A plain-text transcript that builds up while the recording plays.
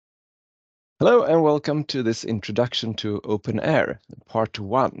Hello and welcome to this introduction to openEHR, part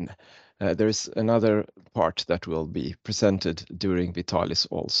 1. There is another part that will be presented during Vitalis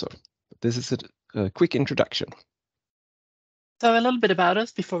also. This is a quick introduction. So a little bit about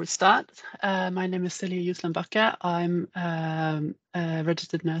us before we start. My name is Silje Bakke. I'm a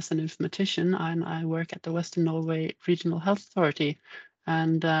registered nurse and informatician, and I work at the Western Norway Regional Health Authority.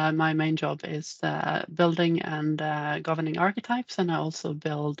 And my main job is building and governing archetypes, and I also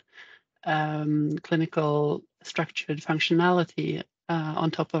build clinical structured functionality on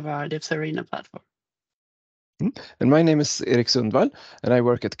top of our Divs Arena platform. And my name is Erik Sundvall, and I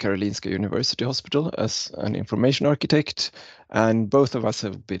work at Karolinska University Hospital as an information architect, and both of us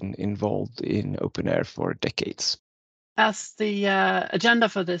have been involved in openEHR for decades. As the agenda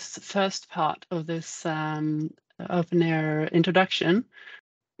for this first part of this openEHR introduction,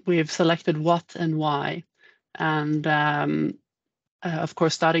 we've selected what and why, and of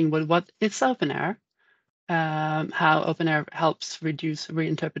course starting with what is openEHR, how openEHR helps reduce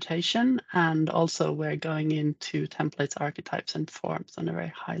reinterpretation, and also we're going into templates, archetypes, and forms on a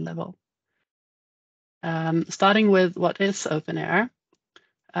very high level. Starting with what is openEHR.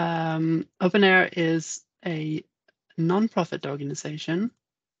 openEHR is a non-profit organization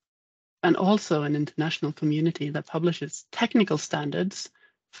and also an international community that publishes technical standards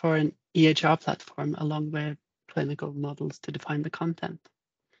for an EHR platform along with clinical models to define the content.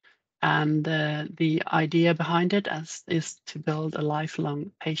 And the idea behind it is to build a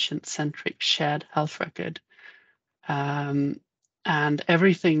lifelong patient-centric shared health record. And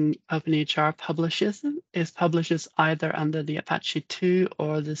everything openEHR publishes either under the Apache 2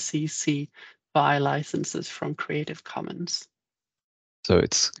 or the CC BY licenses from Creative Commons. So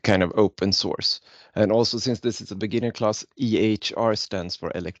it's kind of open source. And also, since this is a beginner class, EHR stands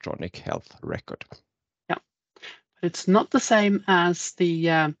for Electronic Health Record. Yeah, but it's not the same as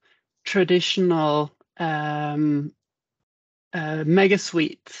the traditional mega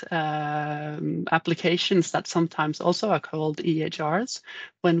suite applications that sometimes also are called EHRs.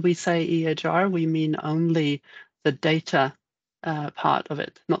 When we say EHR, we mean only the data part of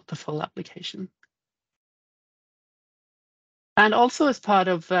it, not the full application. And also as part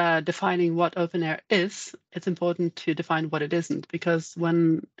of defining what openEHR is, it's important to define what it isn't, because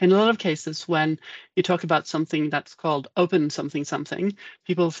in a lot of cases, when you talk about something that's called open something something,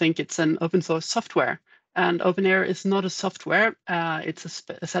 people think it's an open source software. And openEHR is not a software, it's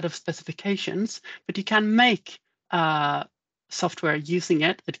a set of specifications, but you can make software using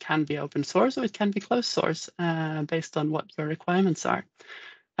it. It can be open source or it can be closed source based on what your requirements are.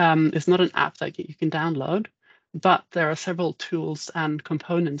 It's not an app that you can download, but there are several tools and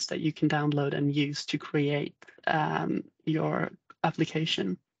components that you can download and use to create your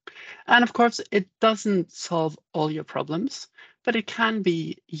application. And of course, it doesn't solve all your problems, but it can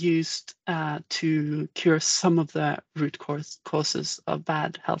be used to cure some of the root causes of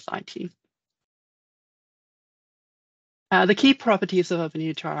bad health IT. The key properties of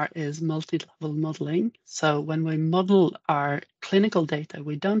openEHR is multi-level modeling. So when we model our clinical data,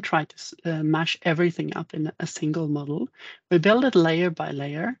 we don't try to mash everything up in a single model. We build it layer by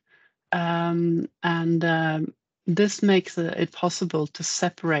layer. This makes it possible to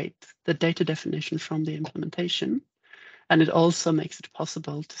separate the data definition from the implementation. And it also makes it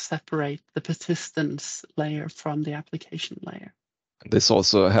possible to separate the persistence layer from the application layer. This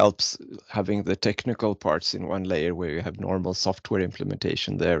also helps having the technical parts in one layer where you have normal software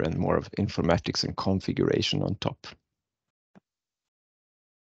implementation there and more of informatics and configuration on top.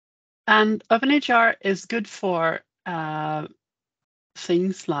 And openEHR is good for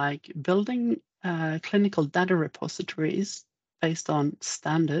things like building clinical data repositories based on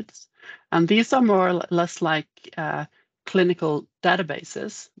standards. And these are more or less like clinical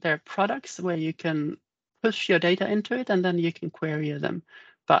databases. They're products where you can push your data into it and then you can query them.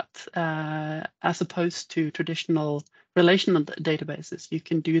 But as opposed to traditional relational databases, you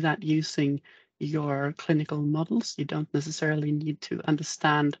can do that using your clinical models. You don't necessarily need to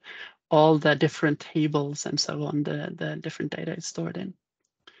understand all the different tables and so on, the different data is stored in.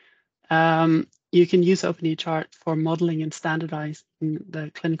 You can use openEHR for modeling and standardizing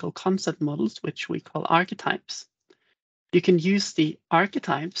the clinical concept models, which we call archetypes. You can use the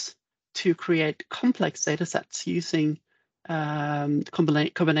archetypes to create complex data sets using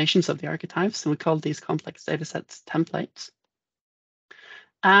combinations of the archetypes, and we call these complex data sets templates.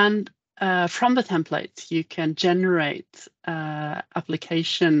 And from the templates, you can generate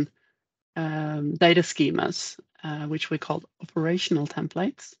application data schemas, which we call operational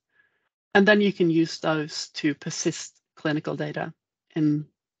templates. And then you can use those to persist clinical data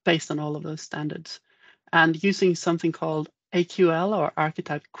based on all of those standards. And using something called AQL or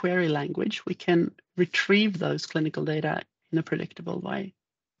archetype query language, we can retrieve those clinical data in a predictable way.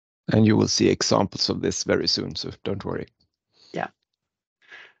 And you will see examples of this very soon, so don't worry. Yeah.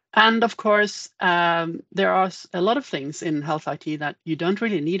 And of course, there are a lot of things in health IT that you don't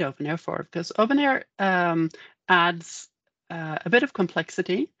really need openEHR for, because openEHR adds a bit of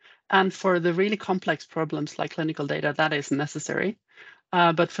complexity. And for the really complex problems like clinical data, that is necessary.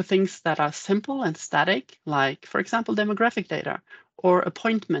 But for things that are simple and static, like, for example, demographic data or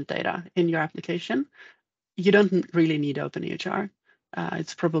appointment data in your application, you don't really need openEHR.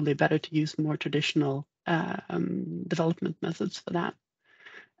 It's probably better to use more traditional development methods for that.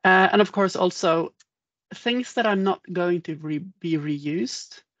 And of course, also things that are not going to be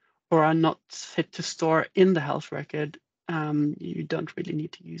reused or are not fit to store in the health record, you don't really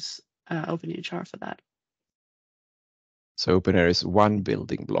need to use openEHR for that. So openEHR is one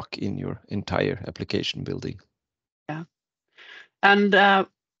building block in your entire application building. Yeah, and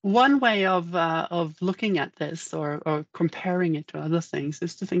one way of looking at this or comparing it to other things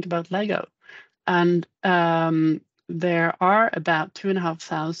is to think about Lego, and there are about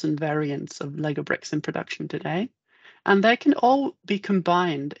 2,500 variants of Lego bricks in production today, and they can all be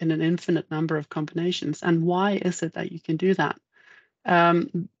combined in an infinite number of combinations. And why is it that you can do that?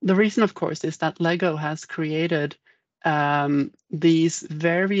 The reason, of course, is that Lego has created these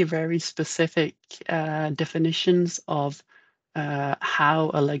very, very specific definitions of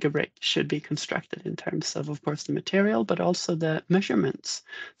how a Lego brick should be constructed in terms of course, the material, but also the measurements.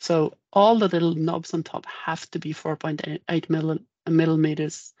 So all the little knobs on top have to be 4.8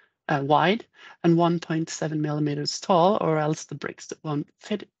 millimeters wide and 1.7 millimeters tall, or else the bricks won't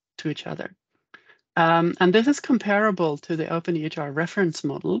fit to each other. And this is comparable to the openEHR reference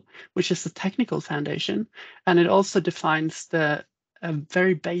model, which is the technical foundation, and it also defines the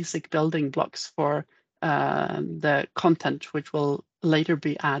very basic building blocks for the content, which will later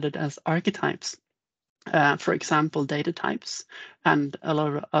be added as archetypes. For example, data types and a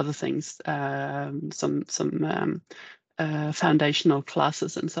lot of other things, some foundational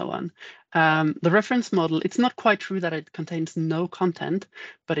classes and so on. The reference model, it's not quite true that it contains no content,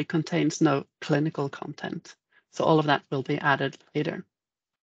 but it contains no clinical content. So all of that will be added later.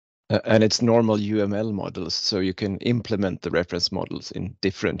 And it's normal UML models, so you can implement the reference models in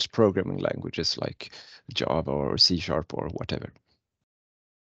different programming languages like Java or C# or whatever.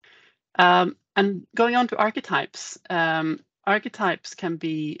 And going on to archetypes, archetypes can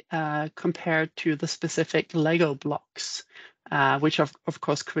be compared to the specific Lego blocks, which are, of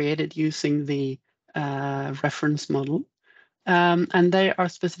course, created using the reference model. And they are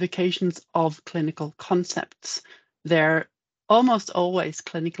specifications of clinical concepts. They're almost always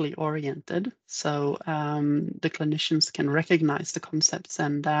clinically oriented, so the clinicians can recognize the concepts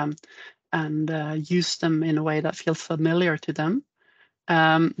and use them in a way that feels familiar to them.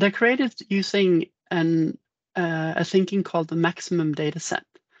 They're created using a thinking called the maximum data set.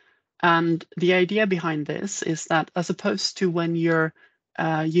 And the idea behind this is that as opposed to when you're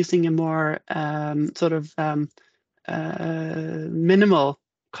using a more minimal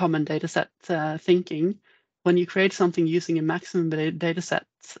common data set thinking, when you create something using a maximum data set,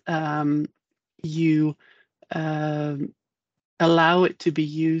 you allow it to be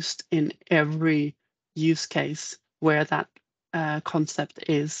used in every use case where that concept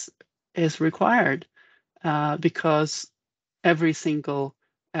is required, because every single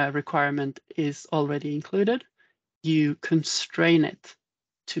requirement is already included. You constrain it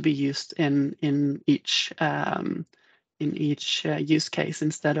to be used in each use case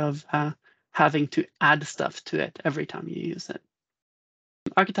instead of having to add stuff to it every time you use it.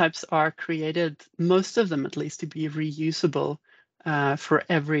 Archetypes are created, most of them at least, to be reusable for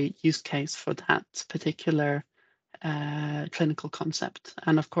every use case for that particular clinical concept.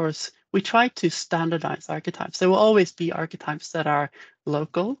 And of course, we try to standardize archetypes. There will always be archetypes that are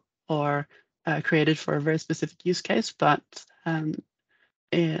local or created for a very specific use case, but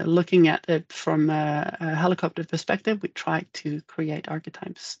looking at it from a helicopter perspective, we try to create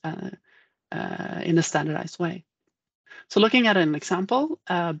archetypes in a standardized way. So looking at an example,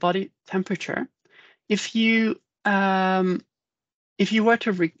 body temperature, if you were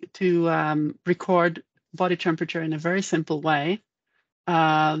to record body temperature in a very simple way,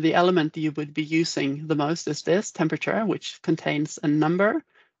 the element you would be using the most is this temperature, which contains a number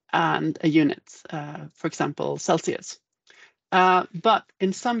and a unit, for example, Celsius. But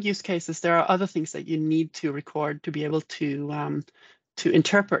in some use cases, there are other things that you need to record to be able to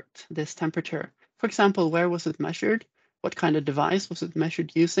interpret this temperature. For example, where was it measured? What kind of device was it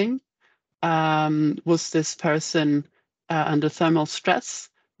measured using? Was this person under thermal stress?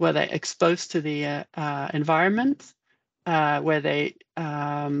 Were they exposed to the environment? where they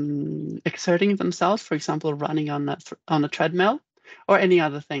exerting themselves, for example, running on a treadmill or any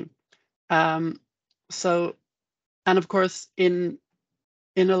other thing. So, and of course, in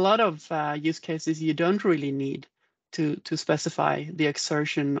a lot of use cases, you don't really need to specify the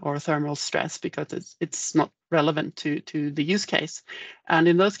exertion or thermal stress because it's not relevant to the use case. And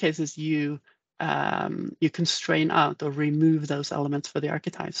in those cases, you constrain out or remove those elements for the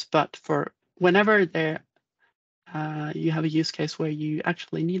archetypes. But for whenever you have a use case where you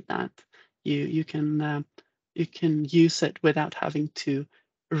actually need that, you can use it without having to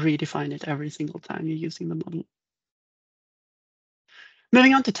redefine it every single time you're using the model.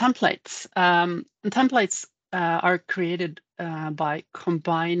 Moving on to templates. Templates are created by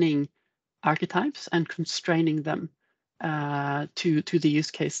combining archetypes and constraining them to the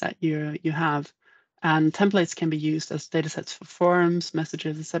use case that you have. And templates can be used as datasets for forms,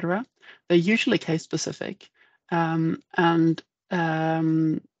 messages, etc. They're usually case specific.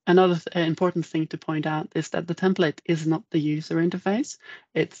 Another important thing to point out is that the template is not the user interface.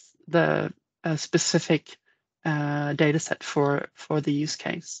 It's the specific dataset for the use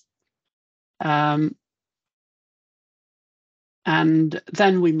case. And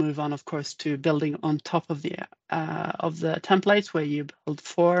then we move on, of course, to building on top of the templates where you build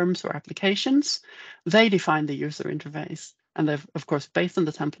forms or applications. They define the user interface. And they're, of course, based on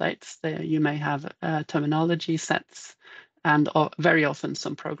the templates, you may have terminology sets and very often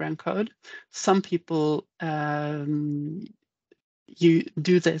some program code. Some people you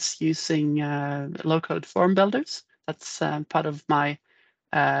do this using low-code form builders. That's part of my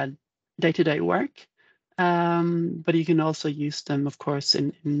day-to-day work. But you can also use them, of course,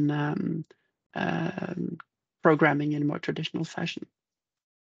 in programming in a more traditional fashion.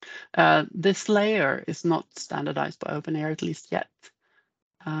 This layer is not standardized by openEHR, at least yet.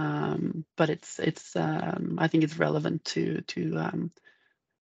 But it's I think it's relevant to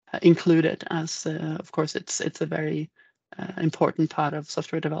include it as, of course, it's a very important part of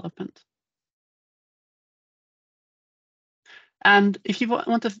software development. And if you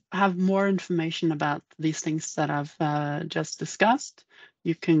want to have more information about these things that I've just discussed,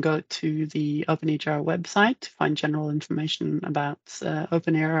 you can go to the openEHR website to find general information about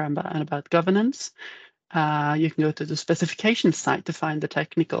openEHR and about governance. You can go to the specification site to find the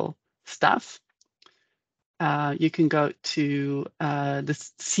technical stuff. You can go to the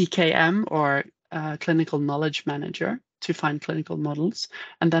CKM or Clinical Knowledge Manager to find clinical models.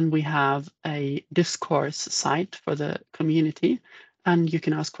 And then we have a discourse site for the community. And you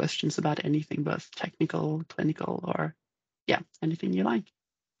can ask questions about anything, both technical, clinical, or anything you like.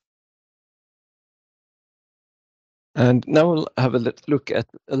 And now we'll have a look at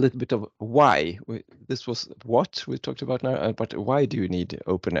a little bit of why. This was what we talked about now, but why do you need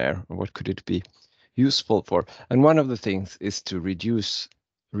openEHR? What could it be useful for? And one of the things is to reduce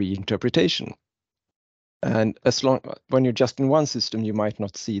reinterpretation. And when you're just in one system, you might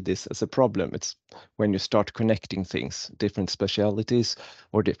not see this as a problem. It's when you start connecting things, different specialities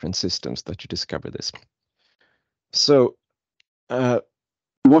or different systems, that you discover this. So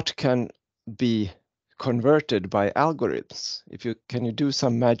what can be converted by algorithms? Can you do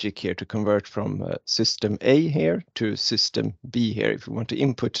some magic here to convert from system A here to system B here, if you want to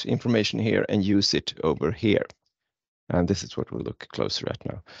input information here and use it over here? And this is what we'll look closer at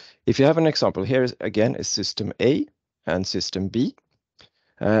now. If you have an example, here is again is system A and system B.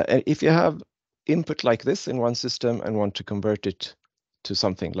 And if you have input like this in one system and want to convert it to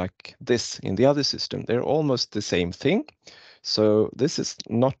something like this in the other system, they're almost the same thing. So this is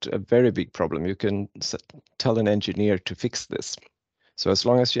not a very big problem. You can tell an engineer to fix this. So as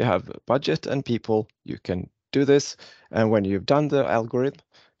long as you have budget and people, you can do this. And when you've done the algorithm,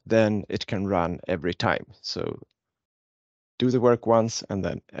 then it can run every time. So do the work once and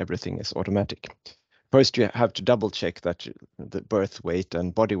then everything is automatic. First, you have to double check that the birth weight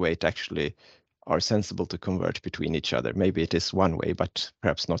and body weight actually are sensible to convert between each other. Maybe it is one way, but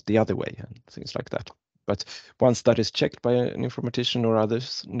perhaps not the other way, and things like that. But once that is checked by an informatician or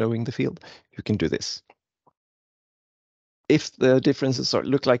others knowing the field, you can do this. If the differences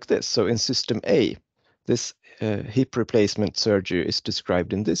look like this, so in system A, this hip replacement surgery is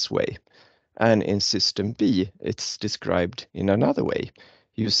described in this way. And in system B, it's described in another way,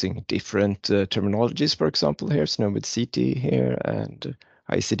 using different terminologies, for example, here, SNOMED CT here, and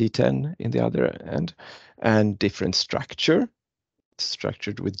ICD-10 in the other end, and different structure. It's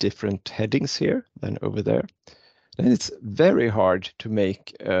structured with different headings here than over there. And it's very hard to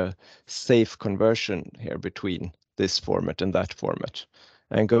make a safe conversion here between this format and that format.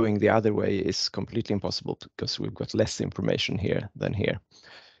 And going the other way is completely impossible because we've got less information here than here.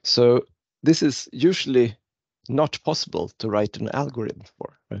 So this is usually not possible to write an algorithm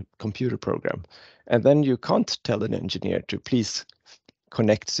for, a computer program. And then you can't tell an engineer to please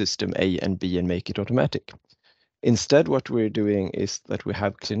connect system A and B and make it automatic. Instead, what we're doing is that we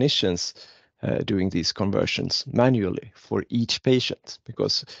have clinicians doing these conversions manually for each patient,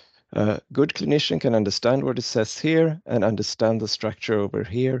 because a good clinician can understand what it says here and understand the structure over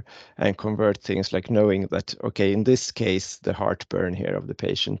here and convert things, like knowing that, okay, in this case, the heartburn here of the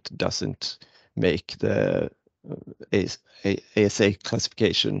patient doesn't make the ASA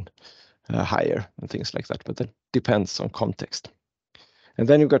classification higher and things like that, but that depends on context. And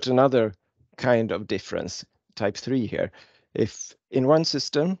then you've got another kind of difference, type 3 here. If in one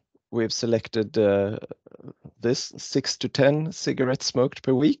system we've selected this 6 to 10 cigarettes smoked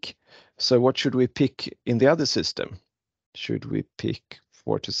per week, so what should we pick in the other system? Should we pick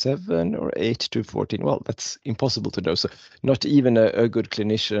 4 to 7 or 8 to 14? Well, that's impossible to know. So not even a good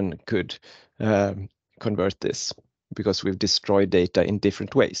clinician could convert this, because we've destroyed data in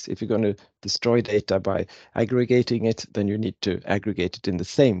different ways. If you're going to destroy data by aggregating it, then you need to aggregate it in the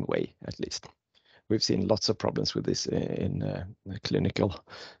same way, at least. We've seen lots of problems with this in clinical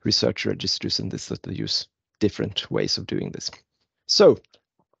research registries and this, that they use different ways of doing this. So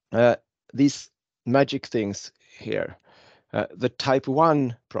these magic things here, the type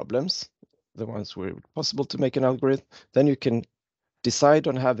 1 problems, the ones where it's possible to make an algorithm, then you can decide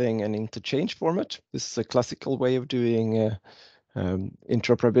on having an interchange format. This is a classical way of doing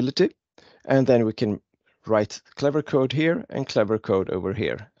interoperability. And then we can write clever code here and clever code over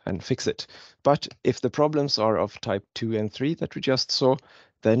here and fix it. But if the problems are of type 2 and 3 that we just saw,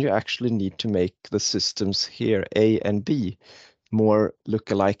 then you actually need to make the systems here, A and B, more look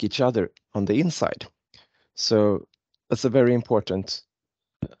alike each other on the inside. So that's a very important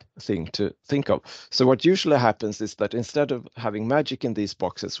thing to think of. So what usually happens is that instead of having magic in these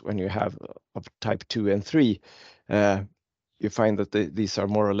boxes, when you have of type 2 and 3, you find that these are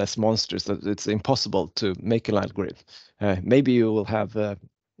more or less monsters, that it's impossible to make an algorithm. Maybe you will have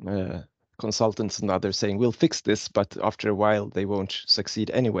consultants and others saying, we'll fix this, but after a while they won't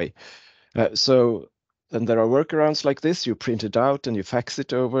succeed anyway. So then there are workarounds like this. You print it out and you fax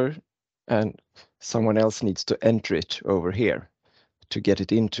it over, and someone else needs to enter it over here to get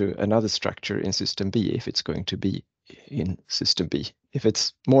it into another structure in system B, if it's going to be in system B. If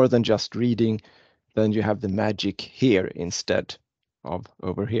it's more than just reading, then you have the magic here instead of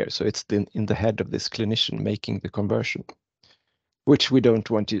over here. So it's in the head of this clinician making the conversion, which we don't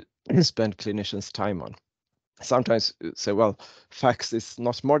want to spend clinicians' time on. Sometimes say, well, fax is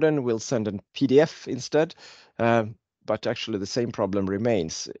not modern, we'll send a PDF instead. But actually the same problem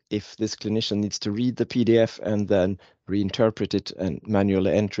remains. If this clinician needs to read the PDF and then reinterpret it and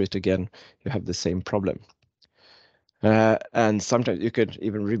manually enter it again, you have the same problem. And sometimes you could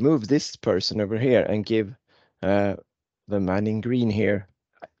even remove this person over here and give the man in green here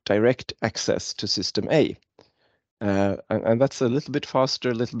direct access to system A. And that's a little bit faster,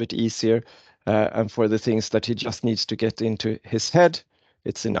 a little bit easier. And for the things that he just needs to get into his head,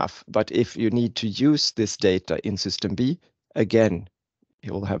 it's enough. But if you need to use this data in system B, again,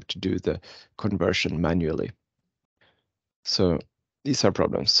 you'll have to do the conversion manually. So these are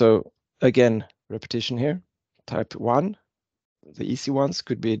problems. So again, repetition here. Type 1, the easy ones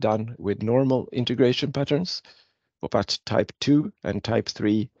could be done with normal integration patterns. But type 2 and type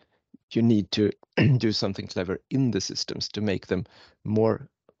 3, you need to do something clever in the systems to make them more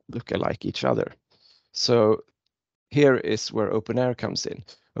look alike each other. So here is where openEHR comes in.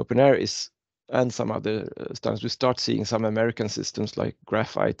 openEHR is, and some other standards, we start seeing some American systems like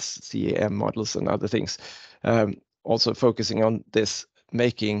Graphite's CAM models and other things, also focusing on this,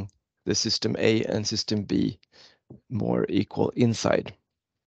 making the system A and system B more equal inside.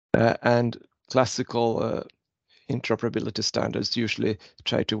 And classical interoperability standards usually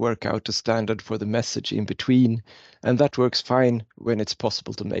try to work out a standard for the message in between, and that works fine when it's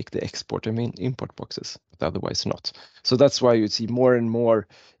possible to make the export and import boxes, but otherwise not. So that's why you see more and more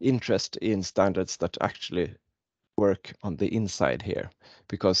interest in standards that actually work on the inside here,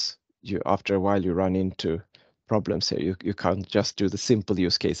 because after a while you run into problems here. You can't just do the simple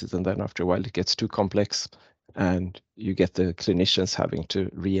use cases, and then after a while it gets too complex and you get the clinicians having to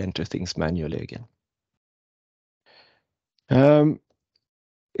re-enter things manually again.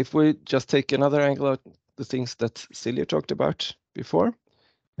 If we just take another angle at the things that Silje talked about before,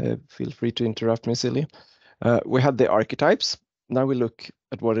 feel free to interrupt me, Silje. We had the archetypes. Now we look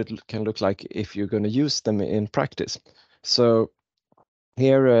at what it can look like if you're going to use them in practice. So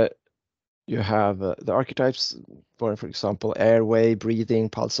here you have the archetypes for example, airway, breathing,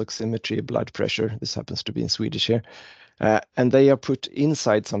 pulse oximetry, blood pressure. This happens to be in Swedish here. And they are put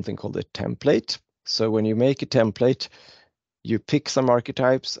inside something called a template. So when you make a template, you pick some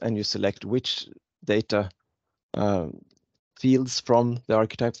archetypes and you select which data fields from the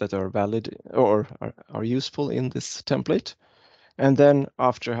archetype that are valid or are useful in this template. And then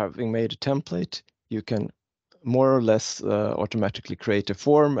after having made a template, you can more or less automatically create a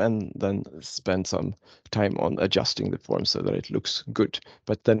form and then spend some time on adjusting the form so that it looks good.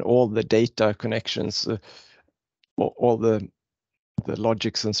 But then all the data connections, all the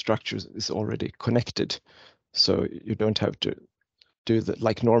logics and structures is already connected. So you don't have to do the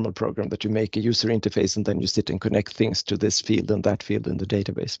like normal program that you make a user interface and then you sit and connect things to this field and that field in the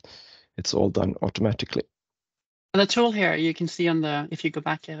database. It's all done automatically. And the tool here you can see on the, if you go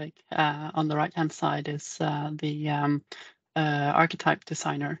back, Erik, on the right hand side is the archetype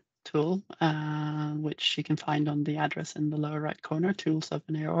designer tool, which you can find on the address in the lower right corner,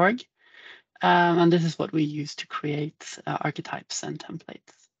 tools.openEHR.org. And this is what we use to create archetypes and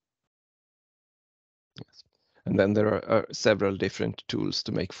templates. Yes. And then there are several different tools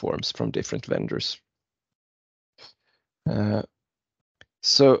to make forms from different vendors.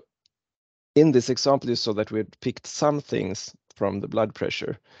 So in this example, you saw that we had picked some things from the blood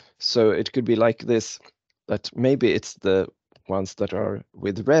pressure. So it could be like this, that maybe it's the ones that are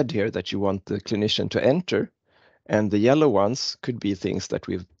with red here that you want the clinician to enter. And the yellow ones could be things that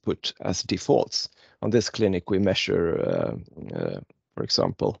we've put as defaults. On this clinic, we measure, for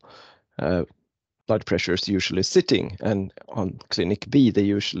example, blood pressure is usually sitting. And on clinic B, they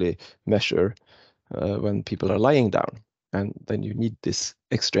usually measure when people are lying down. And then you need this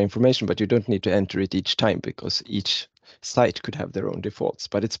extra information, but you don't need to enter it each time because each site could have their own defaults,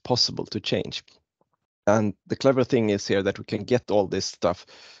 but it's possible to change. And the clever thing is here that we can get all this stuff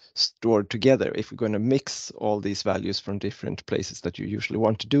stored together. If we're going to mix all these values from different places that you usually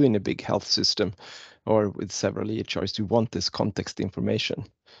want to do in a big health system or with several EHRs, you want this context information,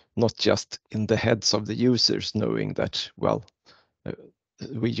 not just in the heads of the users knowing that, well,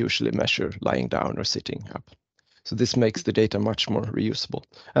 we usually measure lying down or sitting up. So this makes the data much more reusable.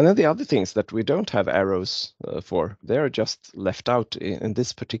 And then the other things that we don't have arrows for, they're just left out in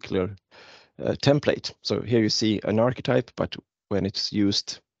this particular template. So here you see an archetype, but when it's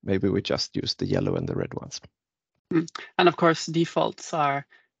used, maybe we just use the yellow and the red ones. And of course, defaults are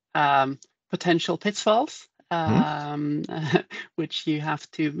potential pitfalls, which you have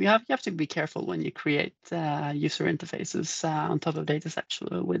to be careful when you create user interfaces on top of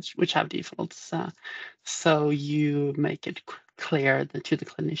datasets which have defaults. So you make it clear to the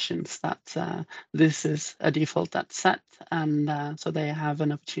clinicians that this is a default that's set, and so they have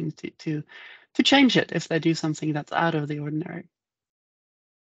an opportunity to change it if they do something that's out of the ordinary.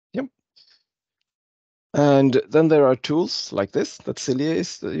 Yep. And then there are tools like this that Silje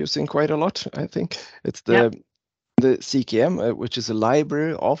is using quite a lot, I think. It's the CKM, which is a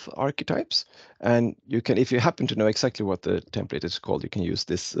library of archetypes. And you can, if you happen to know exactly what the template is called, you can use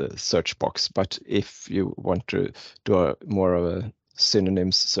this search box. But if you want to do more of a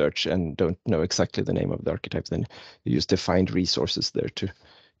synonyms search and don't know exactly the name of the archetype, then you use the find resources there to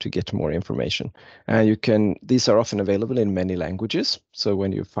get more information. And these are often available in many languages. So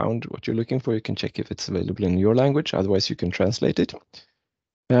when you found what you're looking for, you can check if it's available in your language. Otherwise, you can translate it.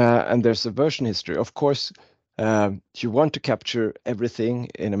 And there's a version history. Of course, you want to capture everything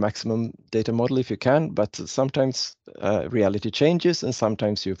in a maximum data model if you can, but sometimes reality changes and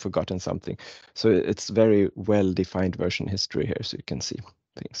sometimes you've forgotten something. So it's very well-defined version history here, so you can see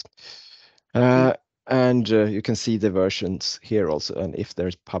things. And you can see the versions here also, and if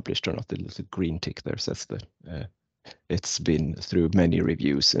they're published or not, the little green tick there says that it's been through many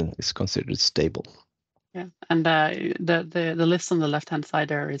reviews and is considered stable. Yeah, and the list on the left-hand side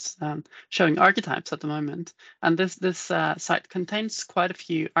there is showing archetypes at the moment, and this site contains quite a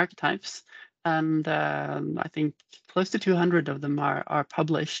few archetypes, and I think close to 200 of them are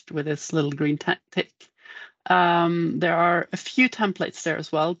published with this little green tick. There are a few templates there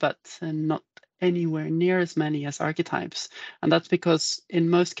as well, but not anywhere near as many as archetypes, and that's because in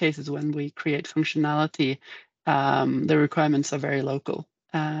most cases when we create functionality, the requirements are very local.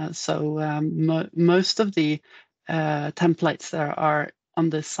 So most of the templates that are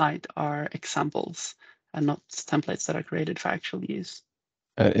on this site are examples and not templates that are created for actual use.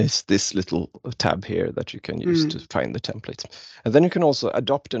 It's this little tab here that you can use to find the templates. And then you can also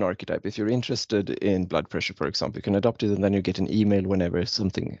adopt an archetype. If you're interested in blood pressure, for example, you can adopt it and then you get an email whenever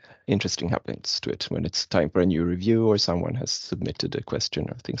something interesting happens to it, when it's time for a new review or someone has submitted a question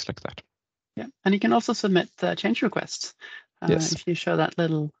or things like that. Yeah, and you can also submit change requests. Yes. If you show that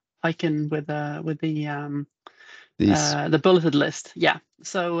little icon with the The bulleted list, yeah.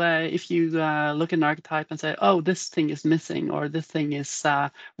 So if you look at an archetype and say, oh, this thing is missing or this thing is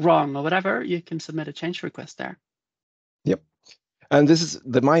wrong or whatever, you can submit a change request there. Yep. And this is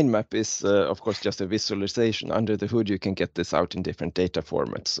the mind map is, of course, just a visualization. Under the hood, you can get this out in different data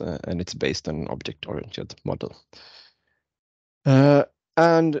formats, and it's based on an object-oriented model.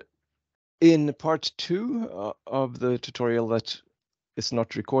 And in part 2 of the tutorial that is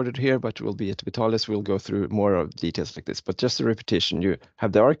not recorded here, but will be at Vitalis, we'll go through more of details like this. But just a repetition, you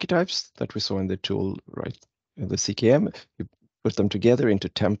have the archetypes that we saw in the tool, right? In the CKM, you put them together into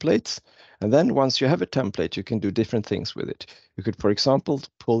templates. And then once you have a template, you can do different things with it. You could, for example,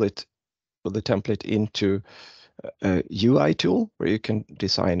 pull the template into a UI tool where you can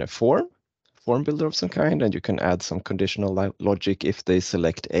design a form builder of some kind, and you can add some conditional logic. If they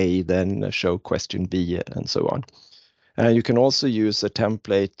select A, then show question B, and so on. You can also use a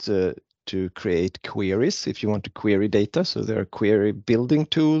template to create queries if you want to query data. So there are query building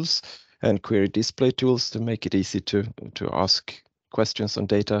tools and query display tools to make it easy to ask questions on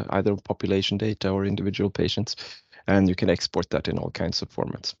data, either population data or individual patients. And you can export that in all kinds of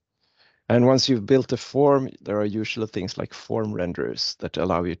formats. And once you've built a form, there are usually things like form renderers that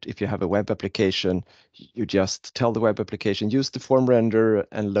allow you, if you have a web application, you just tell the web application, use the form renderer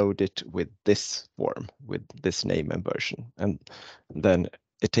and load it with this form, with this name and version. And then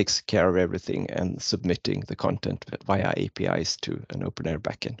it takes care of everything and submitting the content via APIs to an openEHR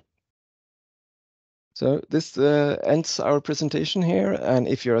backend. So this ends our presentation here. And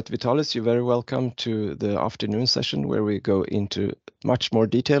if you're at Vitalis, you're very welcome to the afternoon session where we go into much more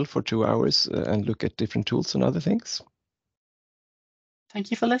detail for 2 hours and look at different tools and other things. Thank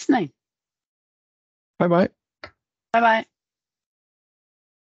you for listening. Bye-bye. Bye-bye.